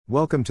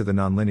Welcome to the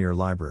Nonlinear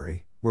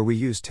Library, where we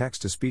use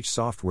text-to-speech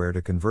software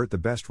to convert the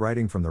best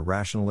writing from the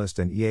rationalist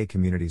and EA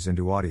communities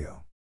into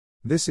audio.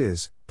 This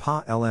is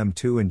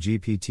PaLM-2 and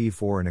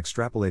GPT-4 and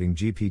Extrapolating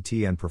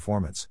GPT-N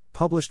Performance,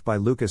 published by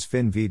Lukas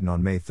Finnveden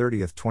on May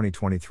 30,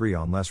 2023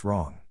 on Less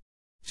Wrong.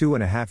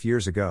 2.5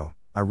 years ago,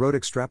 I wrote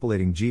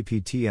Extrapolating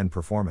GPT-N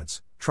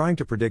Performance, trying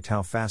to predict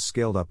how fast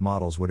scaled-up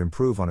models would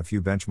improve on a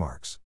few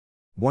benchmarks.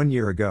 1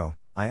 year ago,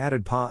 I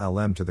added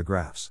PaLM to the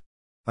graphs.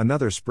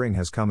 Another spring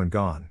has come and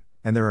gone,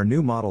 and there are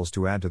new models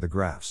to add to the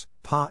graphs,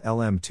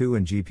 PaLM-2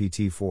 and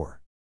GPT-4.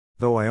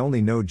 Though I only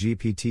know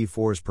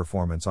GPT-4's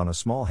performance on a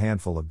small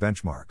handful of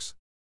benchmarks.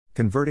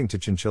 Converting to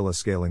chinchilla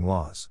scaling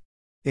laws.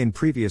 In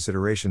previous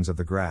iterations of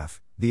the graph,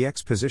 the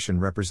X position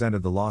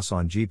represented the loss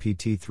on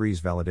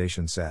GPT-3's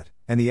validation set,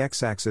 and the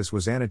X-axis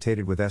was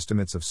annotated with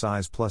estimates of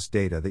size plus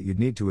data that you'd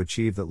need to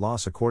achieve that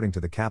loss according to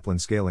the Kaplan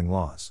scaling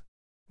laws.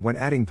 When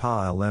adding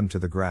PaLM to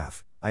the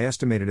graph, I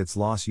estimated its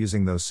loss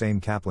using those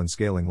same Kaplan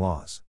scaling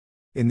laws.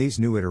 In these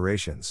new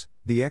iterations,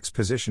 the X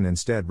position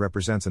instead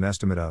represents an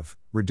estimate of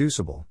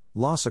reducible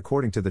loss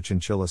according to the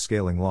chinchilla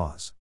scaling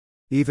laws.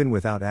 Even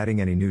without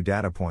adding any new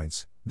data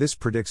points, this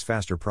predicts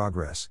faster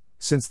progress,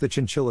 since the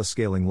chinchilla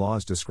scaling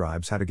laws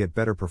describes how to get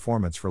better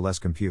performance for less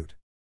compute.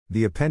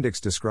 The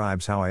appendix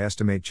describes how I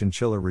estimate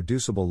chinchilla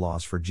reducible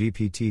loss for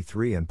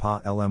GPT-3 and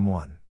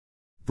PaLM-1.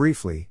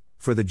 Briefly,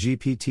 for the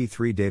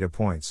GPT-3 data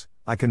points,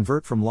 I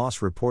convert from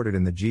loss reported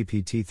in the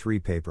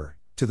GPT-3 paper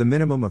to the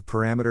minimum of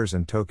parameters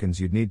and tokens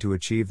you'd need to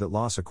achieve that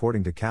loss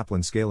according to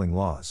Kaplan scaling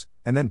laws,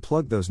 and then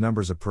plug those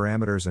numbers of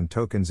parameters and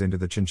tokens into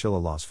the chinchilla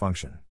loss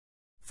function.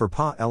 For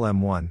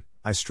PaLM-1,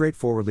 I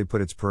straightforwardly put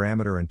its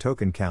parameter and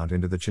token count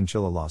into the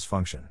chinchilla loss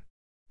function.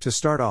 To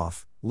start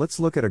off, let's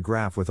look at a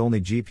graph with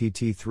only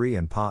GPT-3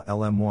 and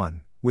PaLM-1,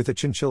 with a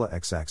chinchilla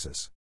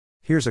x-axis.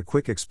 Here's a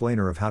quick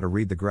explainer of how to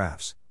read the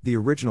graphs. The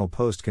original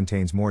post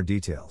contains more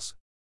details.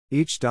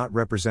 Each dot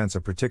represents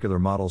a particular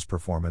model's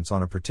performance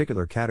on a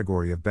particular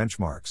category of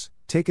benchmarks,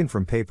 taken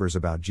from papers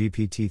about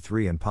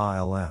GPT-3 and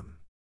PaLM.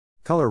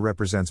 Color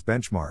represents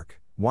benchmark,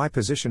 Y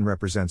position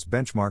represents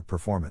benchmark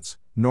performance,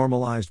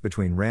 normalized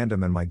between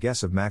random and my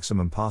guess of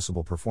maximum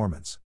possible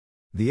performance.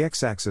 The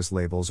x-axis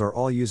labels are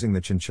all using the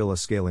chinchilla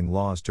scaling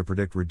laws to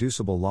predict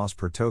reducible loss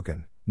per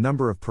token,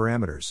 number of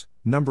parameters,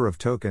 number of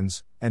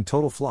tokens, and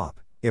total flop,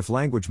 if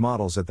language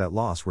models at that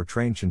loss were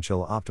trained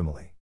chinchilla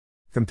optimally.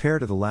 Compare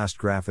to the last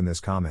graph in this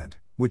comment,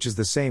 which is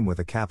the same with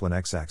a Kaplan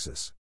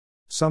x-axis.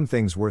 Some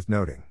things worth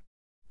noting.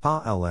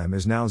 PaLM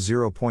is now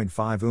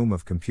 0.5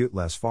 of compute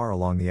less far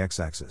along the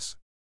x-axis.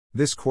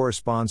 This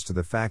corresponds to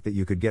the fact that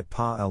you could get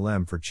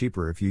PaLM for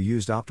cheaper if you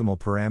used optimal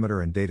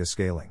parameter and data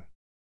scaling.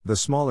 The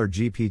smaller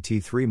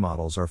GPT-3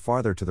 models are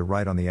farther to the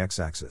right on the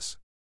x-axis.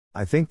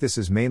 I think this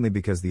is mainly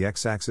because the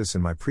x-axis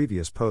in my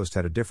previous post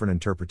had a different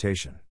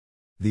interpretation.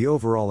 The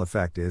overall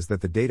effect is that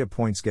the data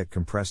points get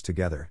compressed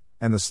together,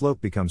 and the slope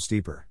becomes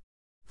steeper.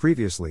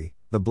 Previously,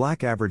 the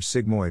black average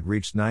sigmoid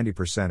reached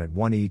 90% at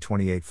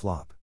 1E28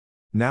 flop.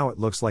 Now it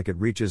looks like it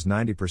reaches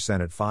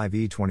 90% at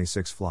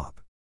 5E26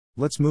 flop.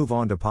 Let's move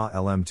on to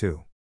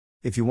PaLM-2.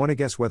 If you want to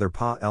guess whether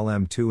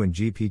PaLM-2 and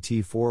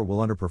GPT-4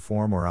 will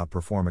underperform or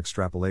outperform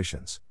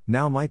extrapolations,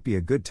 now might be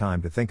a good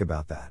time to think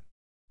about that.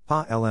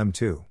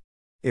 PaLM-2.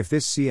 If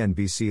this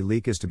CNBC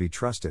leak is to be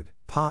trusted,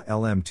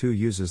 PaLM-2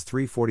 uses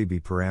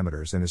 340B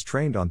parameters and is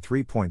trained on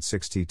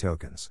 3.6T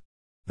tokens.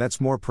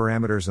 That's more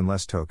parameters and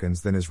less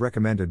tokens than is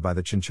recommended by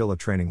the chinchilla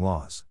training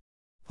laws.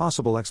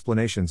 Possible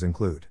explanations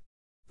include: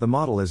 the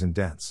model isn't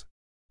dense.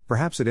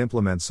 Perhaps it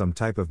implements some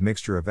type of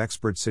mixture of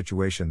expert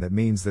situation that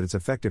means that its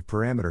effective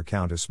parameter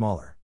count is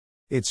smaller.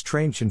 It's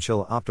trained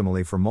chinchilla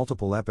optimally for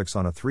multiple epochs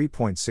on a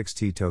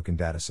 3.6T token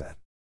dataset.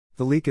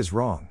 The leak is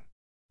wrong.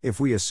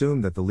 If we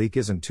assume that the leak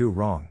isn't too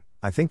wrong,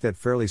 I think that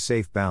fairly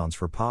safe bounds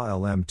for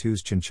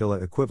PaLM-2's chinchilla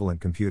equivalent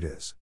compute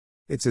is: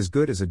 it's as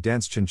good as a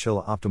dense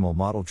chinchilla optimal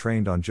model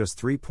trained on just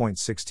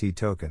 3.6T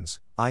tokens,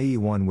 i.e.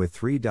 one with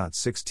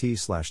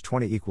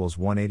 3.6T/20 equals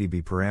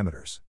 180B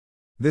parameters.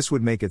 This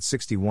would make it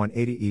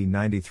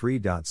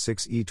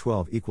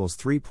 6180E93.6E12 equals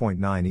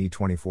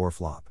 3.9E24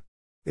 flop.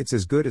 It's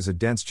as good as a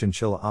dense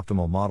chinchilla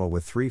optimal model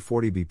with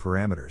 340B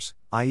parameters,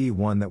 i.e.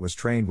 one that was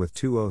trained with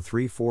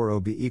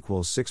 20340B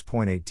equals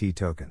 6.8T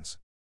tokens.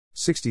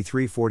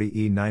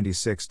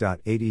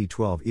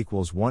 6340E96.8E12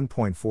 equals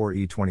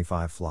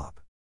 1.4E25 flop.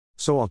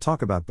 So I'll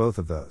talk about both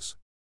of those.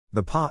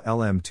 The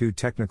PaLM-2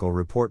 technical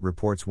report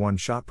reports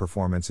one-shot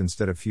performance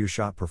instead of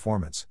few-shot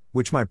performance,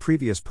 which my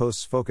previous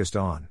posts focused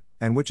on,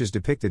 and which is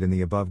depicted in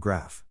the above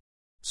graph.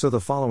 So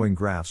the following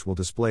graphs will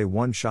display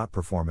one-shot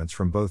performance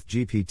from both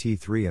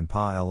GPT-3 and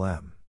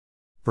PaLM.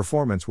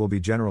 Performance will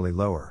be generally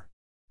lower.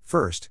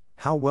 First,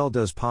 how well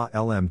does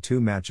PaLM-2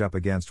 match up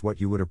against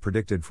what you would have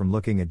predicted from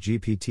looking at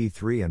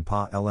GPT-3 and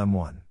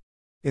PaLM-1?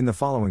 In the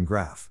following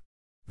graph,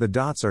 the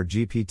dots are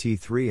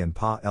GPT-3 and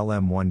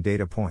PaLM-1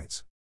 data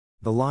points.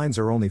 The lines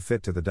are only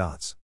fit to the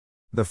dots.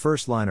 The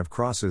first line of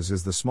crosses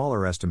is the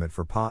smaller estimate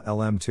for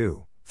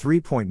PaLM-2,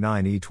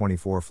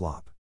 3.9E24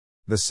 flop.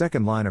 The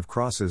second line of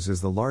crosses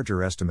is the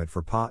larger estimate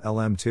for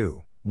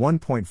PaLM-2,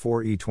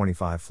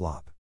 1.4E25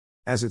 flop.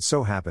 As it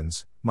so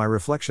happens, my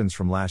reflections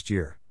from last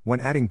year, when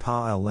adding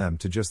PaLM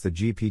to just the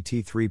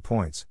GPT-3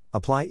 points,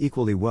 apply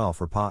equally well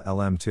for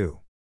PaLM-2.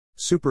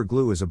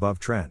 Superglue is above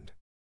trend.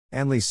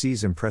 Anli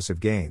sees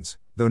impressive gains,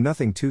 though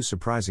nothing too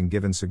surprising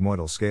given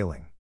sigmoidal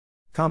scaling.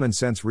 Common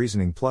sense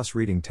reasoning plus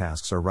reading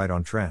tasks are right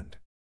on trend.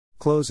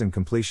 Close and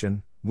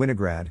completion,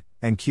 Winograd,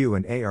 and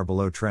Q&A are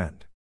below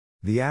trend.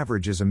 The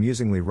average is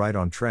amusingly right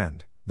on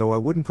trend, though I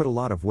wouldn't put a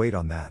lot of weight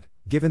on that,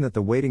 given that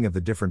the weighting of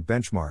the different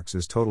benchmarks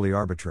is totally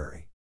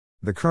arbitrary.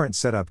 The current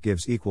setup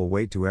gives equal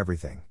weight to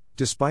everything,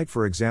 despite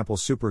for example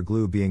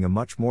Superglue being a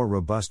much more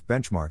robust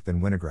benchmark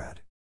than Winograd.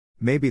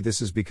 Maybe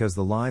this is because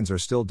the lines are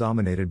still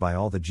dominated by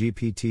all the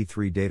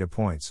GPT-3 data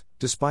points,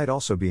 despite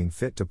also being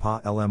fit to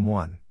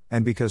PaLM-1,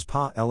 and because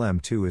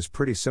PaLM-2 is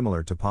pretty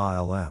similar to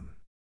PaLM.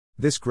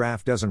 This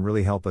graph doesn't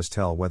really help us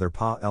tell whether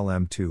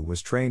PaLM-2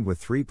 was trained with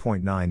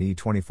 3.9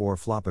 E24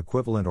 flop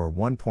equivalent or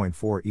 1.4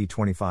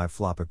 E25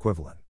 flop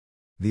equivalent.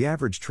 The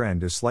average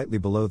trend is slightly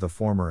below the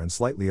former and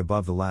slightly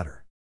above the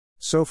latter.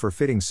 So for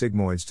fitting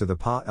sigmoids to the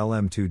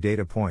PaLM-2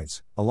 data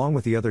points, along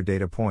with the other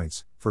data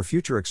points, for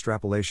future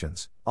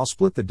extrapolations, I'll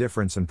split the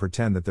difference and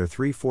pretend that their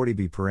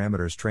 340B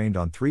parameters trained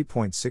on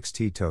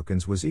 3.6T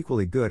tokens was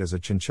equally good as a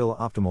chinchilla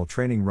optimal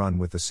training run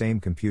with the same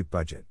compute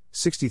budget.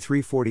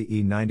 6340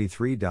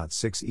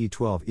 E93.6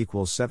 E12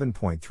 equals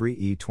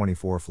 7.3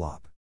 E24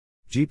 flop.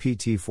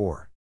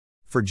 GPT-4.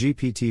 For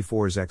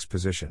GPT-4's X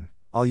position,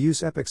 I'll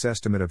use Epic's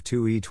estimate of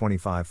 2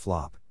 E25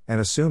 flop, and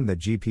assume that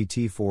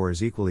GPT-4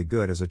 is equally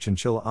good as a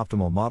chinchilla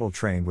optimal model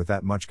trained with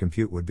that much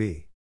compute would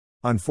be.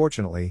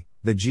 Unfortunately,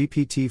 the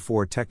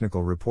GPT-4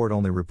 technical report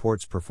only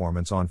reports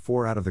performance on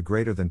 4 out of the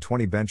greater than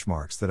 20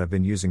 benchmarks that I've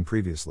been using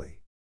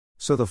previously.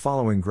 So the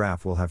following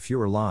graph will have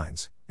fewer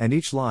lines, and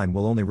each line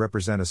will only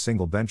represent a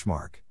single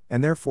benchmark,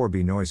 and therefore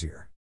be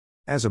noisier.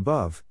 As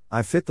above,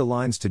 I fit the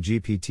lines to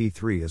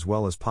GPT-3 as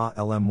well as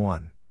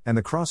PaLM-1, and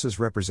the crosses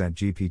represent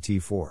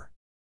GPT-4.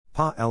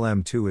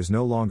 PaLM-2 is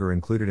no longer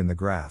included in the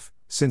graph,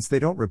 since they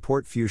don't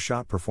report few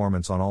shot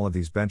performance on all of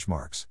these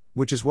benchmarks,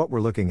 which is what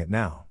we're looking at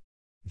now.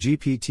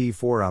 GPT-4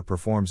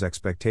 outperforms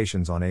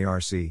expectations on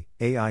ARC,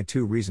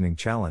 AI2 Reasoning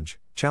Challenge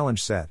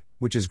set,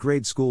 which is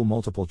grade school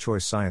multiple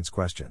choice science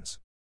questions.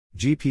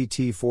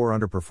 GPT-4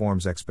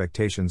 underperforms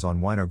expectations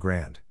on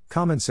Winograd,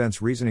 Common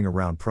Sense Reasoning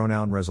around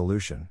Pronoun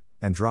Resolution,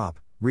 and DROP,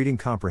 Reading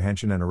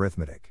Comprehension and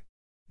Arithmetic.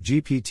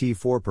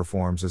 GPT-4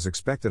 performs as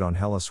expected on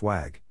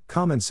HelloSwag,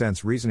 Common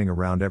Sense Reasoning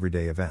around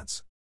Everyday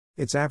Events.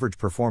 Its average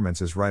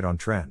performance is right on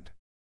trend.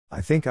 I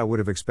think I would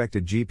have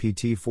expected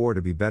GPT-4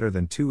 to be better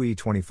than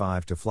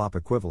 2E25 to flop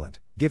equivalent,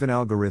 given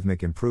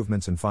algorithmic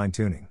improvements and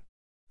fine-tuning.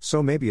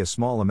 So maybe a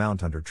small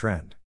amount under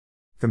trend.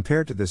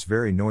 Compared to this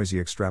very noisy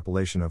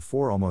extrapolation of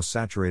 4 almost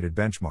saturated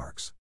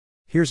benchmarks.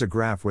 Here's a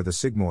graph where the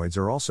sigmoids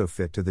are also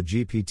fit to the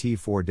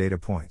GPT-4 data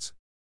points.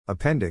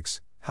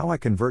 Appendix, how I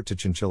convert to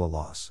chinchilla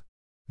loss.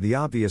 The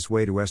obvious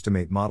way to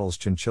estimate model's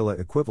chinchilla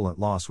equivalent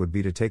loss would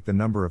be to take the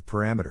number of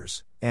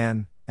parameters,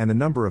 N, and the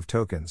number of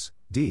tokens,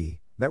 D,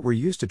 that were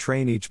used to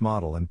train each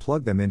model and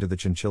plug them into the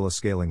chinchilla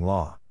scaling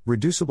law.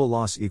 Reducible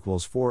loss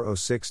equals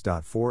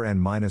 406.4 N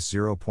minus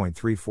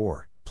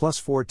 0.34, plus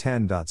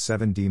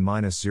 410.7 D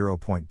minus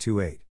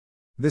 0.28.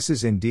 This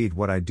is indeed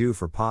what I do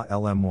for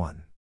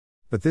PaLM-1.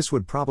 But this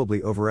would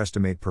probably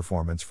overestimate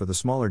performance for the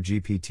smaller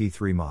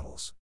GPT-3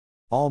 models.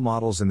 All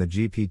models in the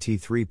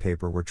GPT-3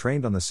 paper were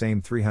trained on the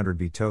same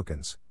 300B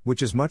tokens,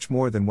 which is much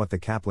more than what the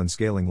Kaplan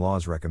scaling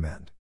laws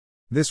recommend.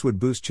 This would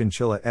boost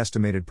chinchilla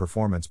estimated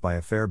performance by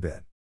a fair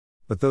bit.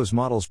 But those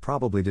models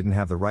probably didn't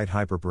have the right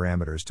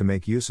hyperparameters to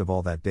make use of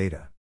all that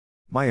data.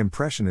 My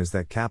impression is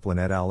that Kaplan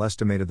et al.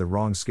 Estimated the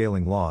wrong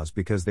scaling laws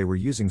because they were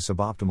using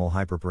suboptimal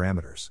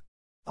hyperparameters.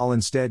 I'll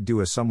instead do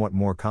a somewhat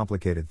more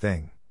complicated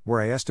thing,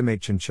 where I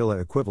estimate chinchilla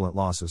equivalent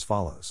loss as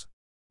follows.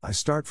 I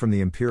start from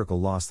the empirical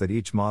loss that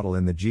each model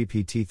in the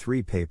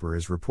GPT-3 paper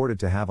is reported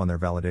to have on their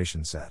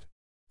validation set.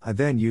 I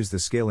then use the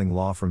scaling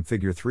law from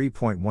figure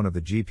 3.1 of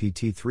the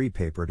GPT-3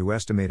 paper to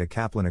estimate a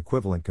Kaplan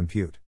equivalent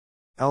compute.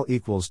 L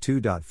equals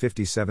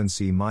 2.57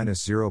 C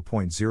minus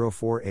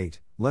 0.048,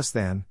 less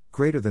than,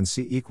 greater than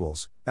C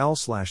equals, L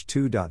slash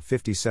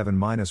 2.57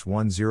 minus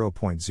 1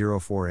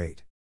 0.048.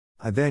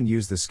 I then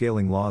use the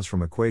scaling laws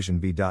from equation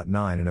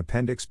B.9 in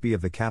Appendix B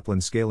of the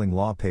Kaplan scaling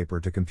law paper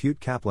to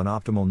compute Kaplan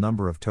optimal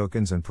number of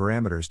tokens and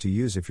parameters to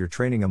use if you're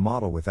training a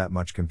model with that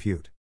much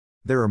compute.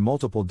 There are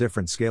multiple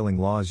different scaling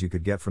laws you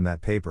could get from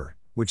that paper,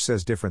 which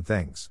says different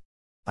things.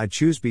 I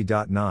choose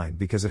B.9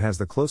 because it has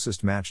the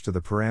closest match to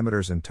the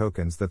parameters and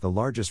tokens that the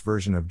largest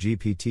version of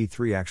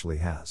GPT-3 actually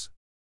has.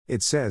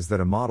 It says that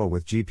a model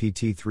with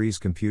GPT-3's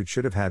compute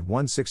should have had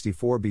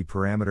 164B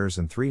parameters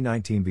and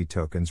 319B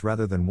tokens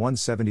rather than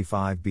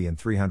 175B and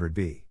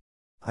 300B.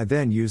 I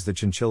then use the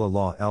chinchilla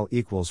law L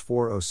equals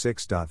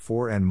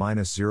 406.4 N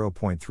minus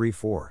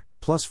 0.34,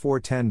 plus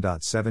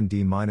 410.7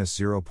 D minus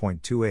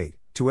 0.28,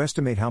 to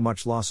estimate how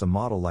much loss a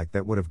model like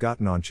that would have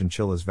gotten on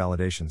chinchilla's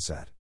validation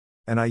set.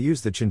 And I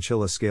use the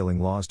chinchilla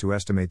scaling laws to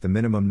estimate the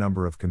minimum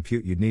number of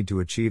compute you'd need to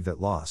achieve that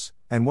loss,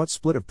 and what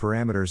split of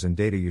parameters and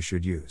data you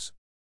should use.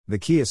 The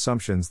key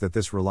assumptions that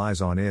this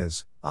relies on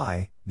is,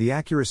 I, the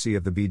accuracy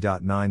of the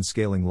B.9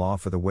 scaling law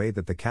for the way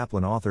that the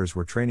Kaplan authors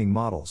were training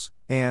models,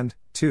 and,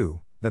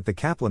 2, that the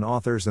Kaplan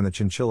authors and the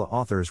Chinchilla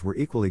authors were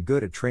equally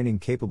good at training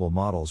capable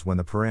models when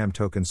the param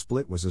token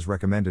split was as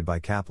recommended by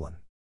Kaplan.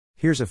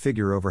 Here's a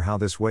figure over how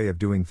this way of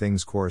doing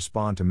things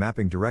correspond to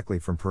mapping directly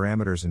from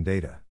parameters and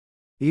data.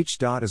 Each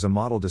dot is a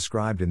model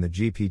described in the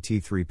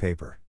GPT-3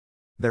 paper.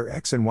 Their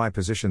x and y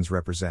positions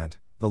represent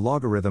the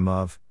logarithm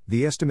of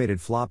the estimated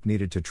flop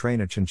needed to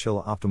train a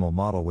Chinchilla optimal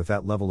model with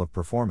that level of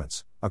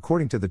performance,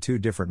 according to the two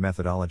different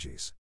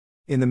methodologies.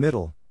 In the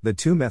middle, the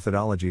two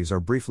methodologies are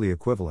briefly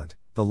equivalent.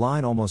 The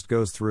line almost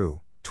goes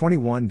through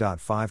 21.5,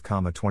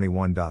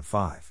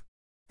 21.5.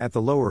 At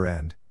the lower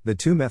end, the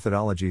two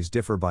methodologies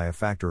differ by a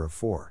factor of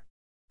 4.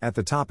 At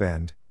the top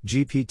end,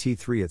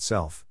 GPT-3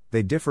 itself,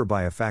 they differ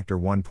by a factor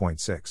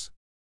 1.6.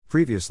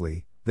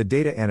 Previously, the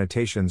data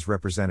annotations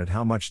represented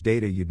how much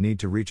data you'd need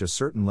to reach a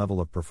certain level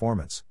of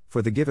performance,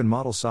 for the given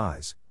model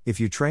size, if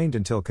you trained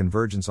until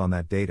convergence on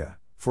that data,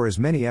 for as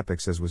many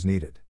epochs as was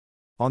needed.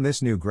 On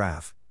this new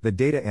graph, the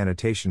data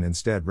annotation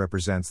instead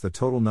represents the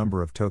total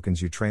number of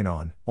tokens you train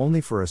on,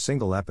 only for a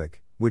single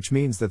epoch, which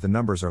means that the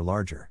numbers are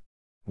larger.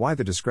 Why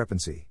the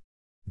discrepancy?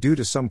 Due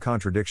to some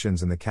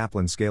contradictions in the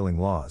Kaplan scaling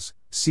laws,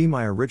 see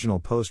my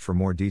original post for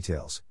more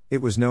details.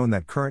 It was known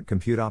that current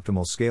compute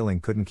optimal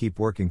scaling couldn't keep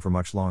working for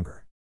much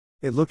longer.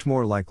 It looked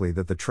more likely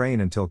that the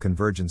train until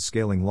convergence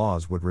scaling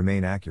laws would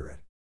remain accurate.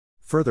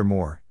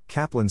 Furthermore,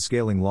 Kaplan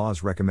scaling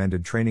laws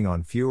recommended training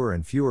on fewer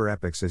and fewer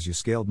epochs as you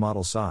scaled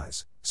model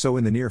size, so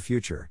in the near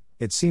future,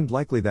 it seemed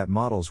likely that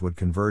models would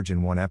converge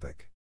in one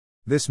epoch.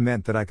 This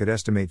meant that I could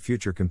estimate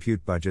future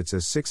compute budgets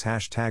as 6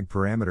 hashtag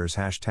parameters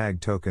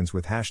hashtag tokens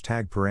with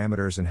hashtag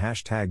parameters and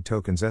hashtag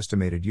tokens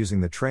estimated using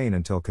the train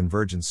until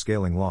convergence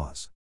scaling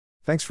laws.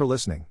 Thanks for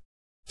listening.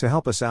 To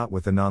help us out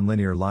with the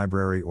nonlinear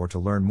library or to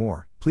learn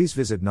more, please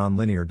visit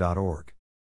nonlinear.org.